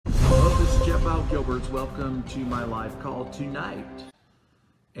Snowbirds, welcome to my live call tonight.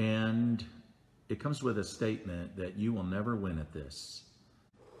 And it comes with a statement that you will never win at this.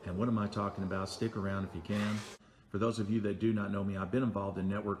 And what am I talking about? Stick around if you can. For those of you that do not know me, I've been involved in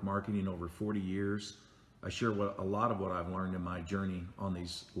network marketing over 40 years. I share a lot of what I've learned in my journey on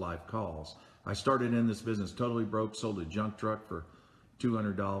these live calls. I started in this business totally broke, sold a junk truck for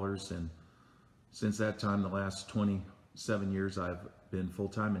 $200, and since that time, the last 27 years, I've been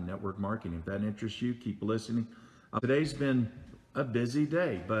full-time in network marketing. If that interests you, keep listening. Today's been a busy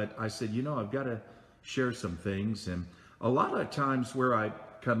day, but I said, I've got to share some things. And a lot of times where I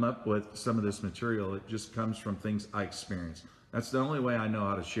come up with some of this material, it just comes from things I experienced. That's the only way I know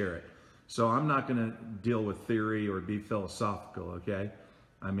how to share it. So I'm not going to deal with theory or be philosophical, okay?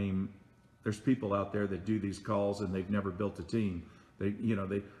 I mean, there's people out there that do these calls and they've never built a team.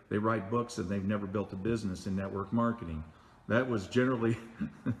 They write books and they've never built a business in network marketing. That was generally,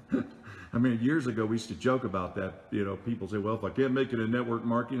 years ago we used to joke about that. People say, well, if I can't make it in network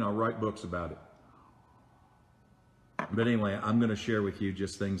marketing, I'll write books about it. But anyway, I'm going to share with you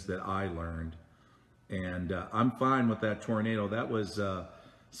just things that I learned. And I'm fine with that tornado. That was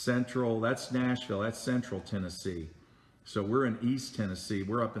that's Nashville, that's Central Tennessee. So we're in East Tennessee,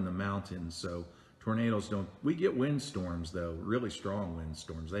 we're up in the mountains. So tornadoes we get windstorms though, really strong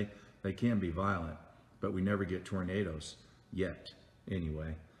windstorms. They can be violent, but we never get tornadoes yet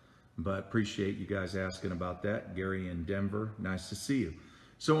anyway. But appreciate you guys asking about that. Gary in Denver, nice to see you.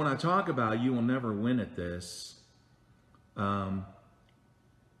 So when I talk about you will never win at this,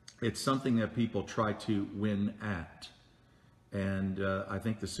 it's something that people try to win at. And I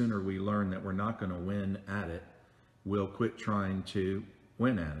think the sooner we learn that we're not going to win at it, we'll quit trying to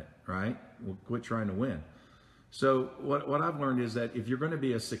win at it, right? We'll quit trying to win. So what I've learned is that if you're going to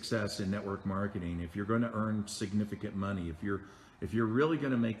be a success in network marketing, if you're going to earn significant money, if you're really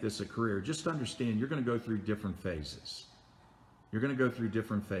going to make this a career, just understand you're going to go through different phases. You're going to go through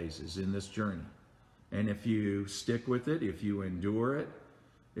different phases in this journey. And if you stick with it, if you endure it,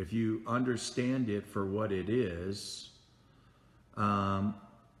 if you understand it for what it is,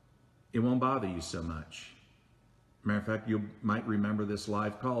 it won't bother you so much. Matter of fact, you might remember this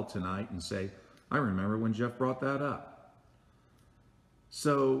live call tonight and say, I remember when Jeff brought that up.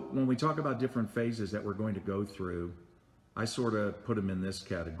 So when we talk about different phases that we're going to go through, I sort of put them in this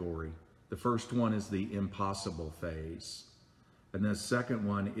category. The first one is the impossible phase. And the second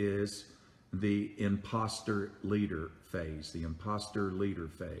one is the imposter leader phase, the imposter leader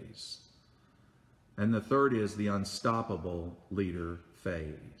phase. And the third is the unstoppable leader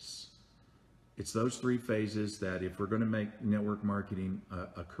phase. It's those three phases that if we're going to make network marketing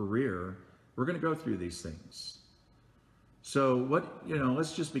a career, we're going to go through these things. So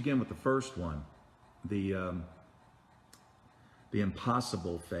let's just begin with the first one, the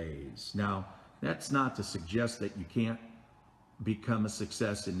impossible phase. Now, that's not to suggest that you can't become a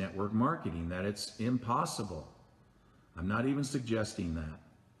success in network marketing, that it's impossible. I'm not even suggesting that.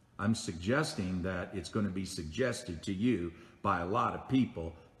 I'm suggesting that it's going to be suggested to you by a lot of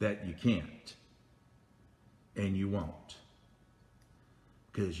people that you can't. And you won't.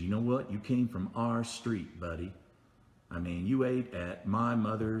 Because you know what? You came from our street, buddy. You ate at my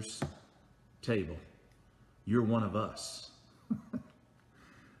mother's table. You're one of us.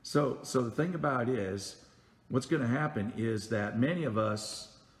 So the thing about it is, what's going to happen is that many of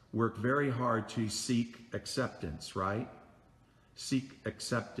us work very hard to seek acceptance, right? Seek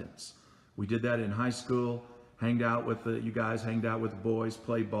acceptance. We did that in high school, hanged out with you guys, hanged out with the boys,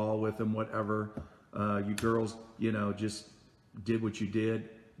 played ball with them, whatever. You girls, just did what you did,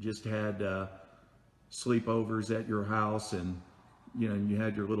 just had sleepovers at your house, and you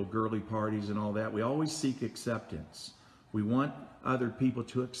had your little girly parties and all that. We always seek acceptance. We want other people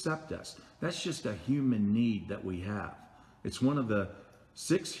to accept us. That's just a human need that we have. It's one of the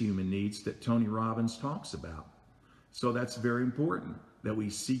 6 human needs that Tony Robbins talks about. So that's very important, that we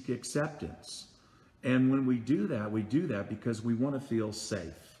seek acceptance. And when we do that because we want to feel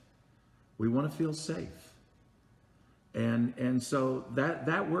safe. We want to feel safe. And so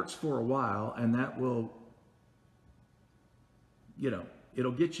that works for a while, and that will,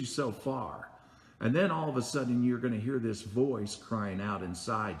 it'll get you so far. And then all of a sudden you're going to hear this voice crying out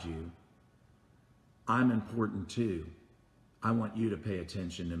inside you, I'm important too. I want you to pay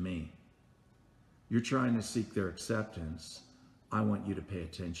attention to me. You're trying to seek their acceptance. I want you to pay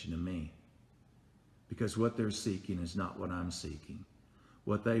attention to me. Because what they're seeking is not what I'm seeking.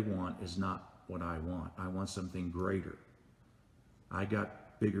 What they want is not what I want. I want something greater. I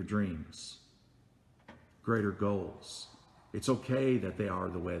got bigger dreams, greater goals. It's okay that they are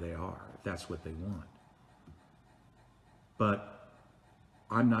the way they are, if that's what they want. But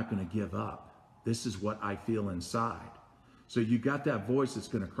I'm not going to give up. This is what I feel inside. So you got that voice that's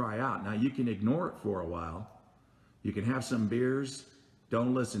going to cry out. Now you can ignore it for a while. You can have some beers.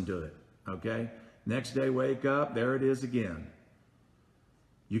 Don't listen to it. Okay? Next day, wake up. There it is again.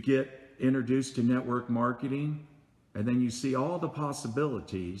 You get introduced to network marketing, and then you see all the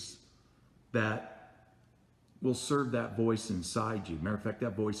possibilities that will serve that voice inside you. Matter of fact,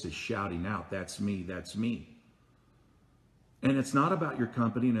 that voice is shouting out, that's me, that's me. And it's not about your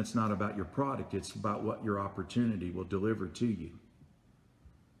company and it's not about your product. It's about what your opportunity will deliver to you.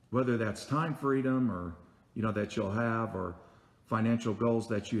 Whether that's time freedom or, that you'll have, or financial goals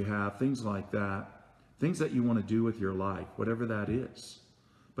that you have, things like that, things that you want to do with your life, whatever that is.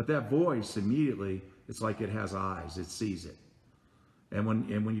 But that voice immediately, it's like it has eyes, it sees it. And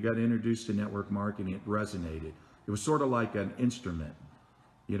when you got introduced to network marketing, it resonated. It was sort of like an instrument,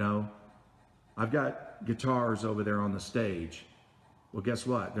 I've got guitars over there on the stage. Well, guess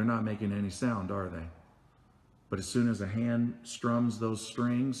what? They're not making any sound, are they? But as soon as a hand strums those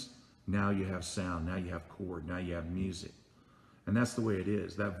strings, now you have sound, now you have chord, now you have music. And that's the way it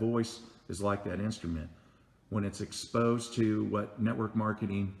is. That voice is like that instrument. When it's exposed to what network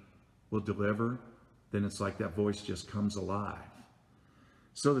marketing will deliver, then it's like that voice just comes alive.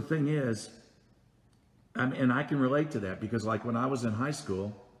 So the thing is, and I can relate to that because like when I was in high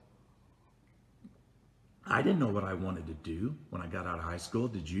school, I didn't know what I wanted to do when I got out of high school.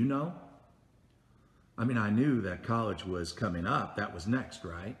 Did you know? I knew that college was coming up. That was next,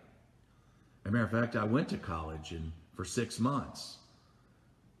 right? As a matter of fact, I went to college for 6 months.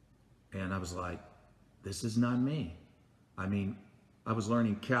 And I was like, this is not me. I was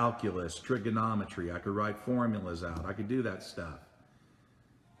learning calculus, trigonometry. I could write formulas out. I could do that stuff.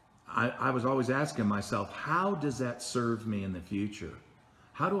 I was always asking myself, how does that serve me in the future?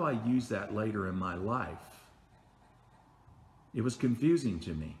 How do I use that later in my life? It was confusing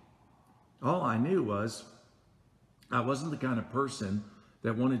to me. All I knew was I wasn't the kind of person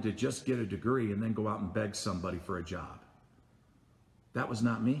that wanted to just get a degree and then go out and beg somebody for a job. That was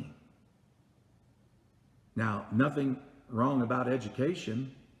not me. Now, nothing wrong about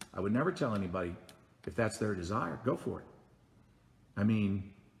education. I would never tell anybody if that's their desire, go for it.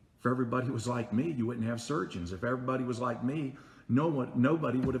 If everybody was like me, you wouldn't have surgeons. If everybody was like me,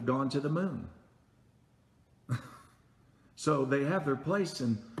 nobody would have gone to the moon. So they have their place,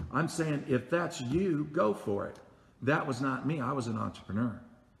 and I'm saying if that's you, go for it. That was not me. I was an entrepreneur.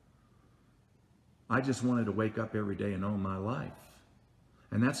 I just wanted to wake up every day and own my life.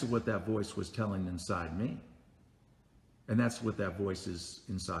 And that's what that voice was telling inside me. And that's what that voice is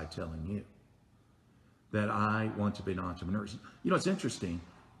inside telling you. That I want to be an entrepreneur. It's interesting.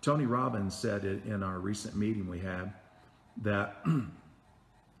 Tony Robbins said it in our recent meeting we had that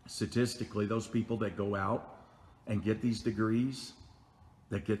statistically, those people that go out and get these degrees,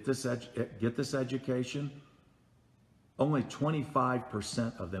 that get this education, only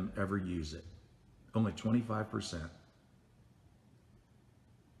 25% of them ever use it. Only 25%.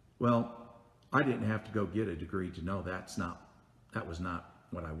 Well, I didn't have to go get a degree to know that was not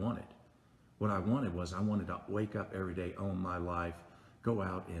what I wanted. What I wanted was I wanted to wake up every day, own my life, go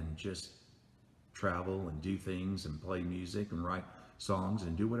out and just travel and do things and play music and write songs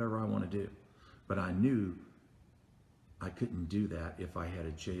and do whatever I want to do. But I knew I couldn't do that if I had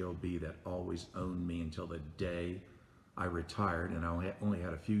a job that always owned me until the day I retired and I only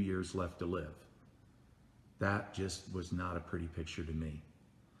had a few years left to live. That just was not a pretty picture to me.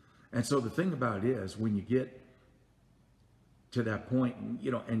 And so the thing about it is, when you get to that point,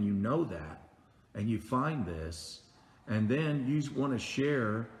 and you know that, and you find this, and then you want to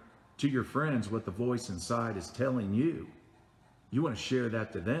share to your friends what the voice inside is telling you. You want to share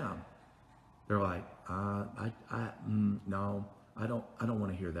that to them. They're like, no, I don't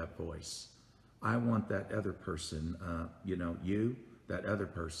want to hear that voice. I want that other person, that other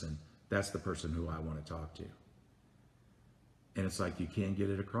person, that's the person who I want to talk to. And it's like you can't get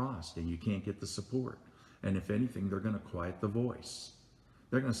it across and you can't get the support. And if anything, they're going to quiet the voice.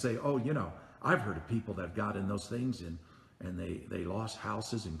 They're going to say, I've heard of people that got in those things and they lost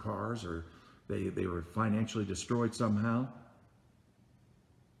houses and cars, or they were financially destroyed somehow.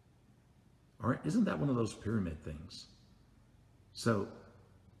 All right, isn't that one of those pyramid things? So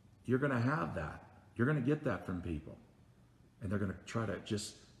you're going to have that. You're going to get that from people. And they're going to try to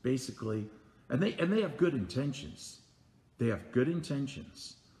just basically, and they have good intentions. They have good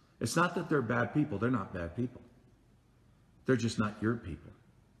intentions. It's not that they're bad people. They're not bad people. They're just not your people.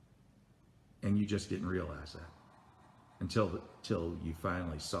 And you just didn't realize that until you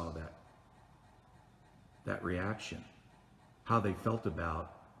finally saw that reaction, how they felt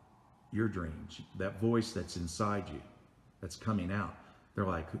about your dreams, that voice that's inside you, that's coming out. They're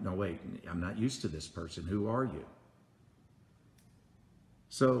like, no, wait, I'm not used to this person. Who are you?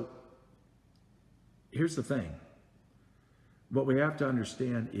 So here's the thing. What we have to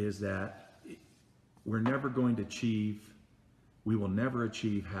understand is that we will never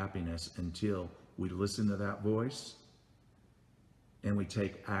achieve happiness until we listen to that voice and we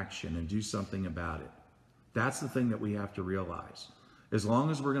take action and do something about it. That's the thing that we have to realize. As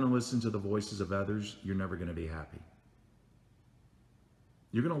long as we're going to listen to the voices of others, you're never going to be happy.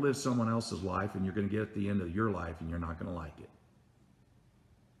 You're going to live someone else's life, and you're going to get at the end of your life and you're not going to like it.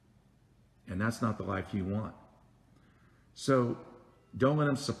 And that's not the life you want. So don't let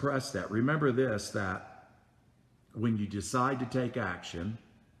them suppress that. Remember this, that when you decide to take action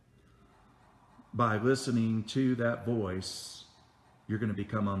by listening to that voice, you're going to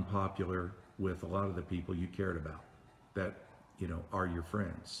become unpopular with a lot of the people you cared about that, are your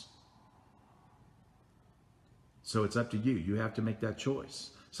friends. So it's up to you. You have to make that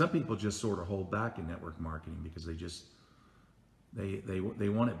choice. Some people just sort of hold back in network marketing because they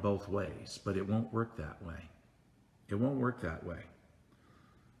want it both ways, but it won't work that way. It won't work that way.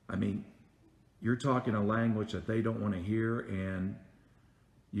 I mean, you're talking a language that they don't want to hear, and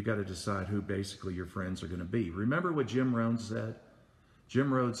you got to decide who basically your friends are going to be. Remember what Jim Rohn said?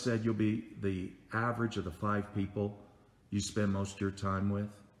 Jim Rohn said you'll be the average of the 5 people you spend most of your time with.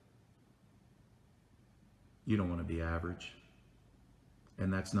 You don't want to be average,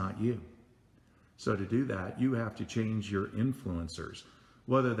 and that's not you. So to do that, you have to change your influencers,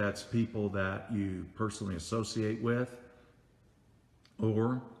 whether that's people that you personally associate with,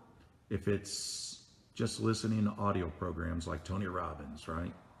 or if it's just listening to audio programs like Tony Robbins,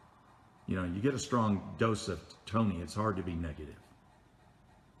 right? You get a strong dose of Tony, it's hard to be negative.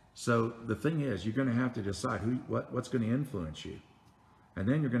 So the thing is, you're going to have to decide what's going to influence you. And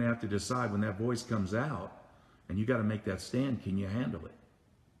then you're going to have to decide when that voice comes out, and you got to make that stand, can you handle it?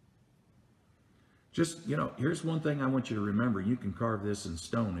 Just, here's one thing I want you to remember. You can carve this in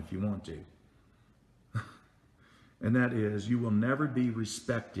stone if you want to. And that is, you will never be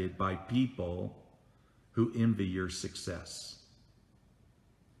respected by people who envy your success.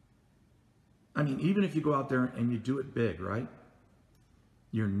 I mean, even if you go out there and you do it big, right?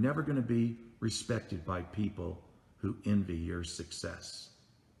 You're never going to be respected by people who envy your success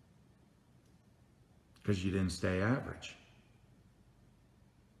because you didn't stay average.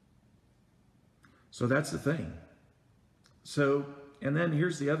 So that's the thing. So, and then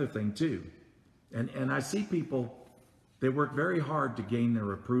here's the other thing too. And I see people, they work very hard to gain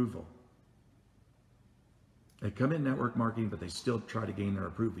their approval. They come in network marketing, but they still try to gain their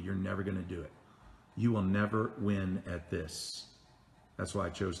approval. You're never going to do it. You will never win at this. That's why I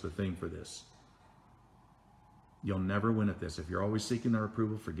chose the theme for this. You'll never win at this. If you're always seeking their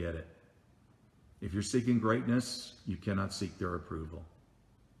approval, forget it. If you're seeking greatness, you cannot seek their approval.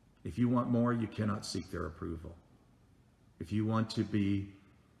 If you want more, you cannot seek their approval. If you want to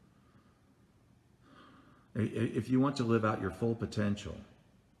live out your full potential,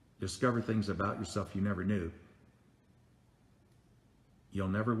 discover things about yourself you never knew, you'll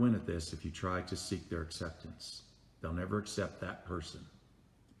never win at this if you try to seek their acceptance. They'll never accept that person.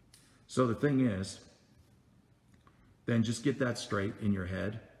 So the thing is, then just get that straight in your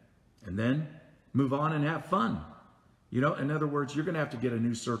head and then move on and have fun. In other words, you're going to have to get a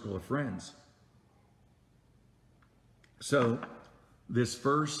new circle of friends. So this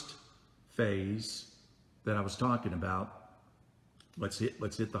first phase that I was talking about, let's hit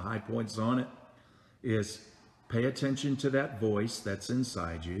the high points on it, is pay attention to that voice that's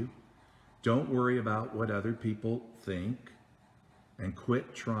inside you. Don't worry about what other people think, and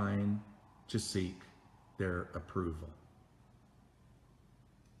quit trying to seek their approval.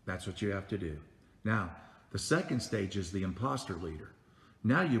 That's what you have to do. Now, the second stage is the imposter leader.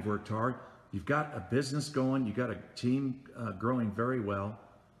 Now you've worked hard. You've got a business going. You've got a team growing very well.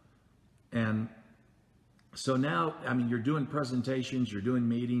 And so now, you're doing presentations, you're doing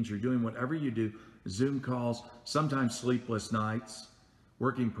meetings, you're doing whatever you do, Zoom calls, sometimes sleepless nights,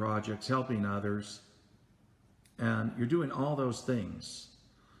 working projects, helping others. And you're doing all those things.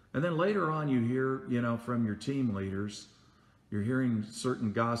 And then later on you hear, from your team leaders, you're hearing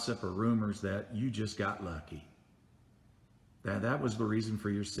certain gossip or rumors that you just got lucky. That was the reason for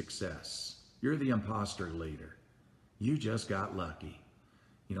your success. You're the imposter leader. You just got lucky.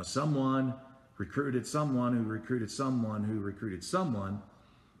 Someone recruited someone who recruited someone who recruited someone,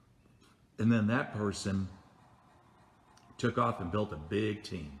 and then that person took off and built a big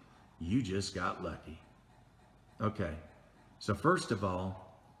team. You just got lucky. Okay, so first of all,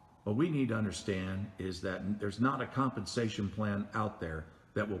 what we need to understand is that there's not a compensation plan out there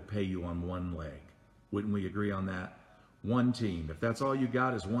that will pay you on one leg. Wouldn't we agree on that? One team. If that's all you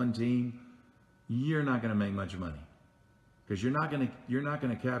got is one team, you're not going to make much money because you're not going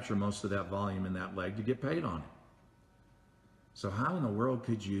to capture most of that volume in that leg to get paid on it. So how in the world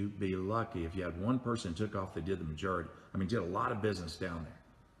could you be lucky if you had one person took off that did the majority? I mean, did a lot of business down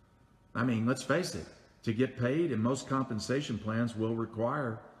there. I mean, let's face it, to get paid, and most compensation plans will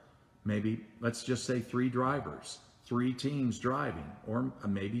require maybe, let's just say 3 drivers, 3 teams driving, or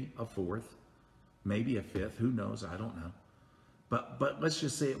maybe a 4th, maybe a 5th, who knows, I don't know. But let's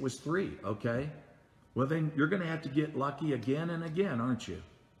just say it was 3, okay? Well, then you're going to have to get lucky again and again, aren't you?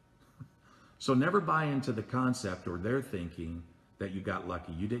 So never buy into the concept or their thinking that you got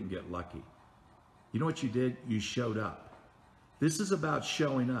lucky. You didn't get lucky. You know what you did? You showed up. This is about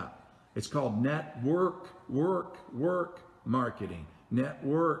showing up. It's called network marketing.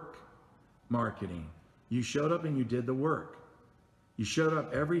 Network marketing. You showed up and you did the work. You showed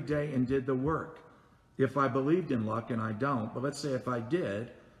up every day and did the work. If I believed in luck, and I don't, but let's say if I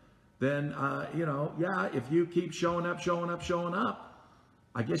did, then, if you keep showing up,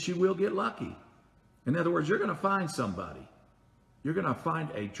 I guess you will get lucky. In other words, you're going to find somebody. You're going to find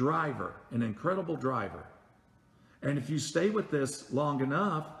a driver, an incredible driver. And if you stay with this long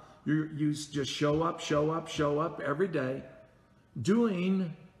enough, you just show up every day,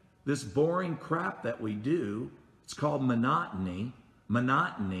 doing this boring crap that we do. It's called monotony.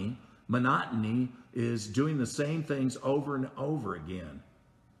 Monotony is doing the same things over and over again.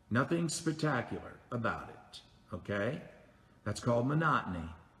 Nothing spectacular about it, okay? That's called monotony,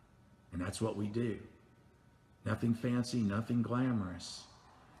 and that's what we do. Nothing fancy, nothing glamorous.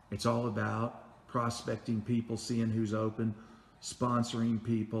 It's all about prospecting people, seeing who's open, sponsoring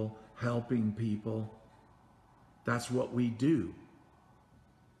people, helping people. That's what we do.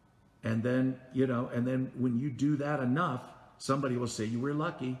 And then, when you do that enough, somebody will say you were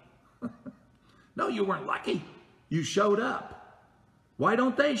lucky. No, you weren't lucky. You showed up. Why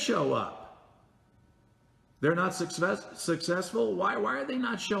don't they show up? They're not successful. Why are they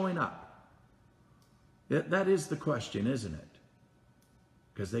not showing up? That is the question, isn't it?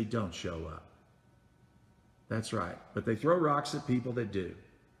 Because they don't show up. That's right. But they throw rocks at people that do.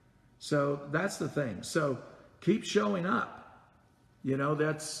 So that's the thing. So keep showing up.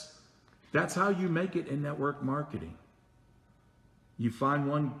 That's how you make it in network marketing. You find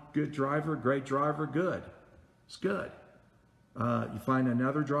one good driver, great driver, good. It's good. You find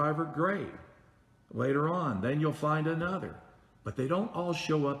another driver, great. Later on, then you'll find another. But they don't all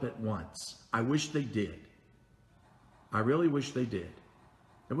show up at once. I wish they did. I really wish they did.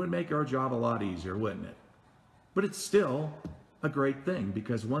 It would make our job a lot easier, wouldn't it? But it's still a great thing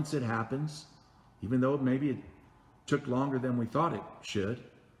because once it happens, even though maybe it took longer than we thought it should,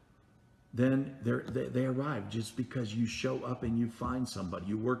 then they arrive just because you show up and you find somebody,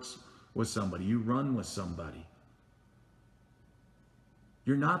 you work with somebody, you run with somebody.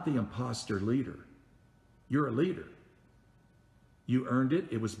 You're not the imposter leader. You're a leader. You earned it.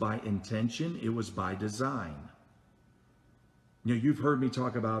 It was by intention. It was by design. You've heard me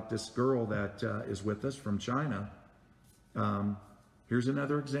talk about this girl that is with us from China. Here's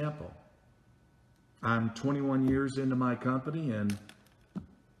another example. I'm 21 years into my company and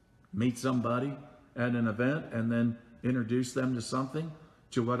meet somebody at an event and then introduce them to something,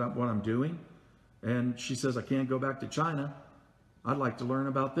 to what I'm doing. And she says, I can't go back to China. I'd like to learn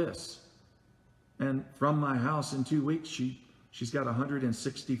about this. And from my house in 2 weeks, she's got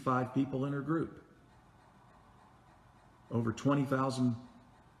 165 people in her group. Over 20,000,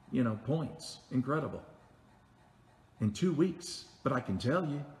 points. Incredible. In 2 weeks. But I can tell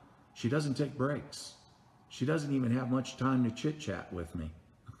you, she doesn't take breaks. She doesn't even have much time to chit chat with me.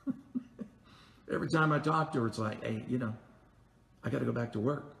 Every time I talk to her, it's like, hey, I got to go back to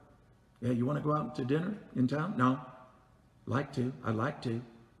work. Yeah, you want to go out to dinner in town? No. I'd like to,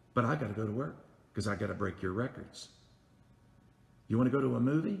 but I got to go to work because I got to break your records. You want to go to a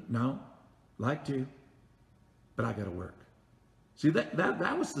movie? No. Like to, but I got to work. See,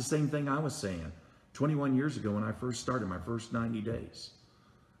 that was the same thing I was saying 21 years ago when I first started my first 90 days.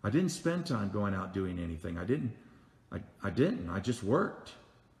 I didn't spend time going out doing anything. I didn't. I just worked.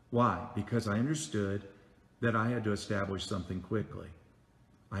 Why? Because I understood that I had to establish something quickly.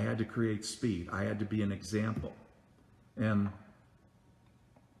 I had to create speed. I had to be an example. And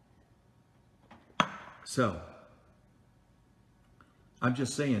so, I'm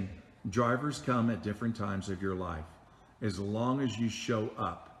just saying, drivers come at different times of your life. As long as you show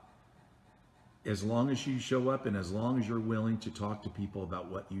up. As long as you show up and as long as you're willing to talk to people about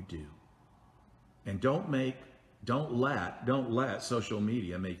what you do. And don't let social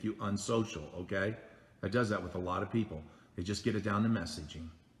media make you unsocial, okay? That does that with a lot of people. They just get it down to messaging.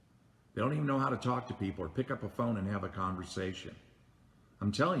 They don't even know how to talk to people or pick up a phone and have a conversation.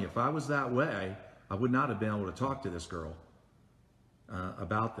 I'm telling you, if I was that way, I would not have been able to talk to this girl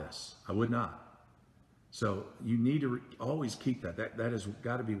about this. I would not. So you need to always keep that. That has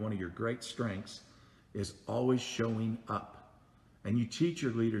got to be one of your great strengths, is always showing up. And you teach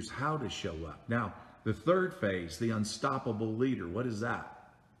your leaders how to show up. Now, the third phase, the unstoppable leader, what is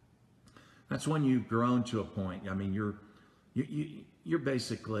that? That's when you've grown to a point. I mean, you're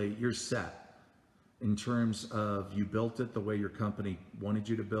basically, you're set in terms of you built it the way your company wanted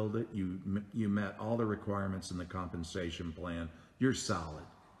you to build it. You met all the requirements in the compensation plan. You're solid.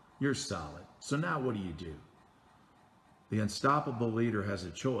 You're solid. So now what do? The unstoppable leader has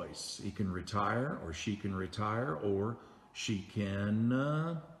a choice. He can retire, or she can retire, or she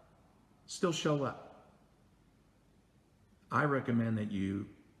can still show up. I recommend that you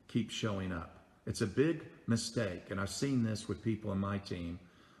keep showing up. It's a big mistake, and I've seen this with people in my team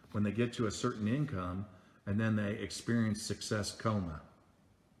when they get to a certain income and then they experience success coma.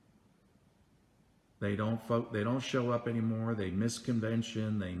 They don't show up anymore. They miss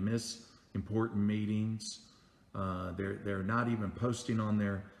convention. They miss important meetings. They're not even posting on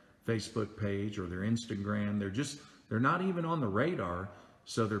their Facebook page or their Instagram. They're not even on the radar.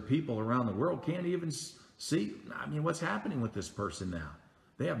 So their people around the world can't even see, I mean, what's happening with this person now?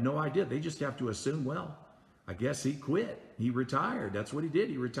 They have no idea. They just have to assume, well, I guess he quit. He retired. That's what he did.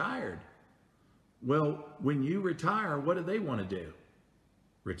 He retired. Well, when you retire, what do they want to do?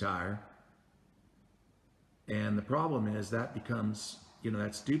 Retire. And the problem is that becomes,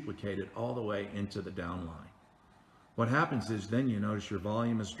 that's duplicated all the way into the downline. What happens is then you notice your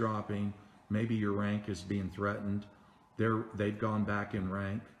volume is dropping. Maybe your rank is being threatened. They've gone back in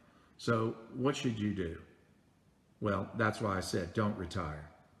rank. So what should you do? Well, that's why I said don't retire.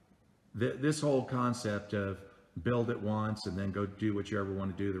 This whole concept of build it once and then go do what you ever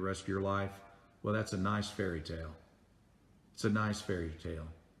want to do the rest of your life, well, that's a nice fairy tale. It's a nice fairy tale.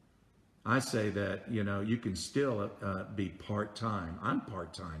 I say that, you can still be part-time. I'm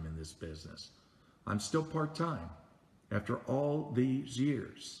part-time in this business. I'm still part-time after all these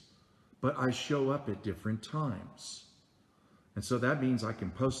years, but I show up at different times. And so that means I can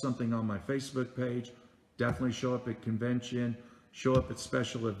post something on my Facebook page, definitely show up at convention, show up at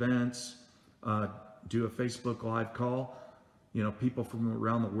special events, do a Facebook Live call. People from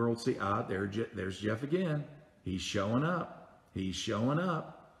around the world see, there's Jeff again. He's showing up. He's showing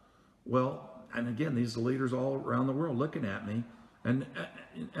up. Well, and again, these are leaders all around the world looking at me. And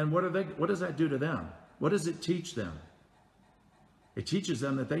what does that do to them? What does it teach them? It teaches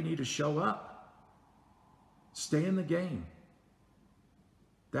them that they need to show up. Stay in the game.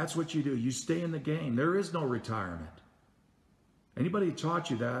 That's what you do. You stay in the game. There is no retirement. Anybody who taught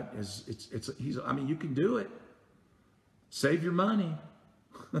you that you can do it. Save your money.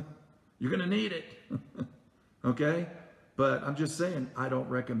 You're going to need it. Okay? But I'm just saying, I don't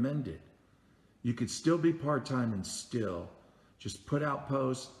recommend it. You could still be part-time and still just put out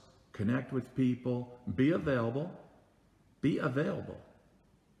posts, connect with people, be available. Be available.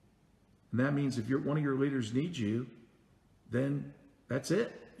 And that means if one of your leaders needs you, then that's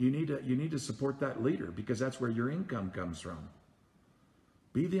it. You need to support that leader because that's where your income comes from.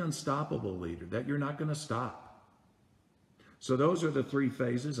 Be the unstoppable leader, that you're not going to stop. So those are the three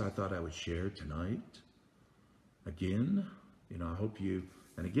phases I thought I would share tonight. Again, I hope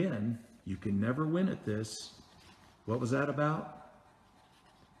and again, you can never win at this. What was that about?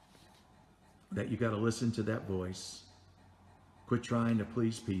 That you got to listen to that voice. Quit trying to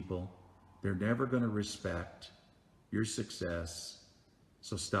please people. They're never going to respect your success.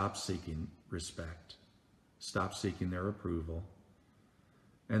 So stop seeking respect. Stop seeking their approval.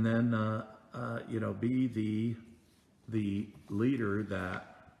 And then, be the leader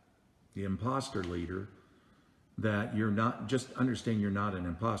the imposter leader, that you're not, just understand you're not an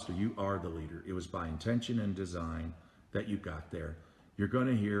imposter. You are the leader. It was by intention and design that you got there. You're going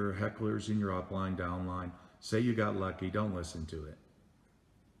to hear hecklers in your upline, downline say you got lucky. Don't listen to it.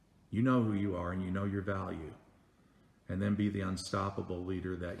 You know who you are and you know your value. And then be the unstoppable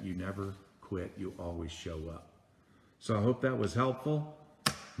leader that you never quit. You always show up. So I hope that was helpful.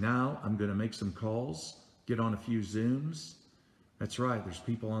 Now I'm going to make some calls, get on a few Zooms. That's right. There's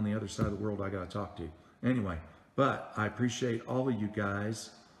people on the other side of the world I got to talk to. Anyway, but I appreciate all of you guys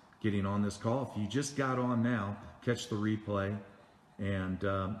getting on this call. If you just got on now, catch the replay. And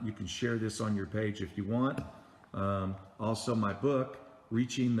you can share this on your page if you want. Also, my book,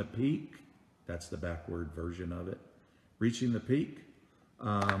 Reaching the Peak, that's the backward version of it. Reaching the Peak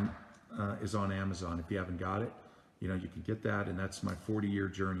is on Amazon. If you haven't got it, you can get that. And that's my 40-year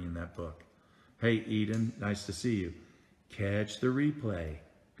journey in that book. Hey, Eden, nice to see you. Catch the replay.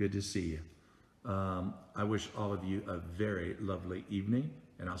 Good to see you. I wish all of you a very lovely evening,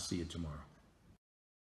 and I'll see you tomorrow.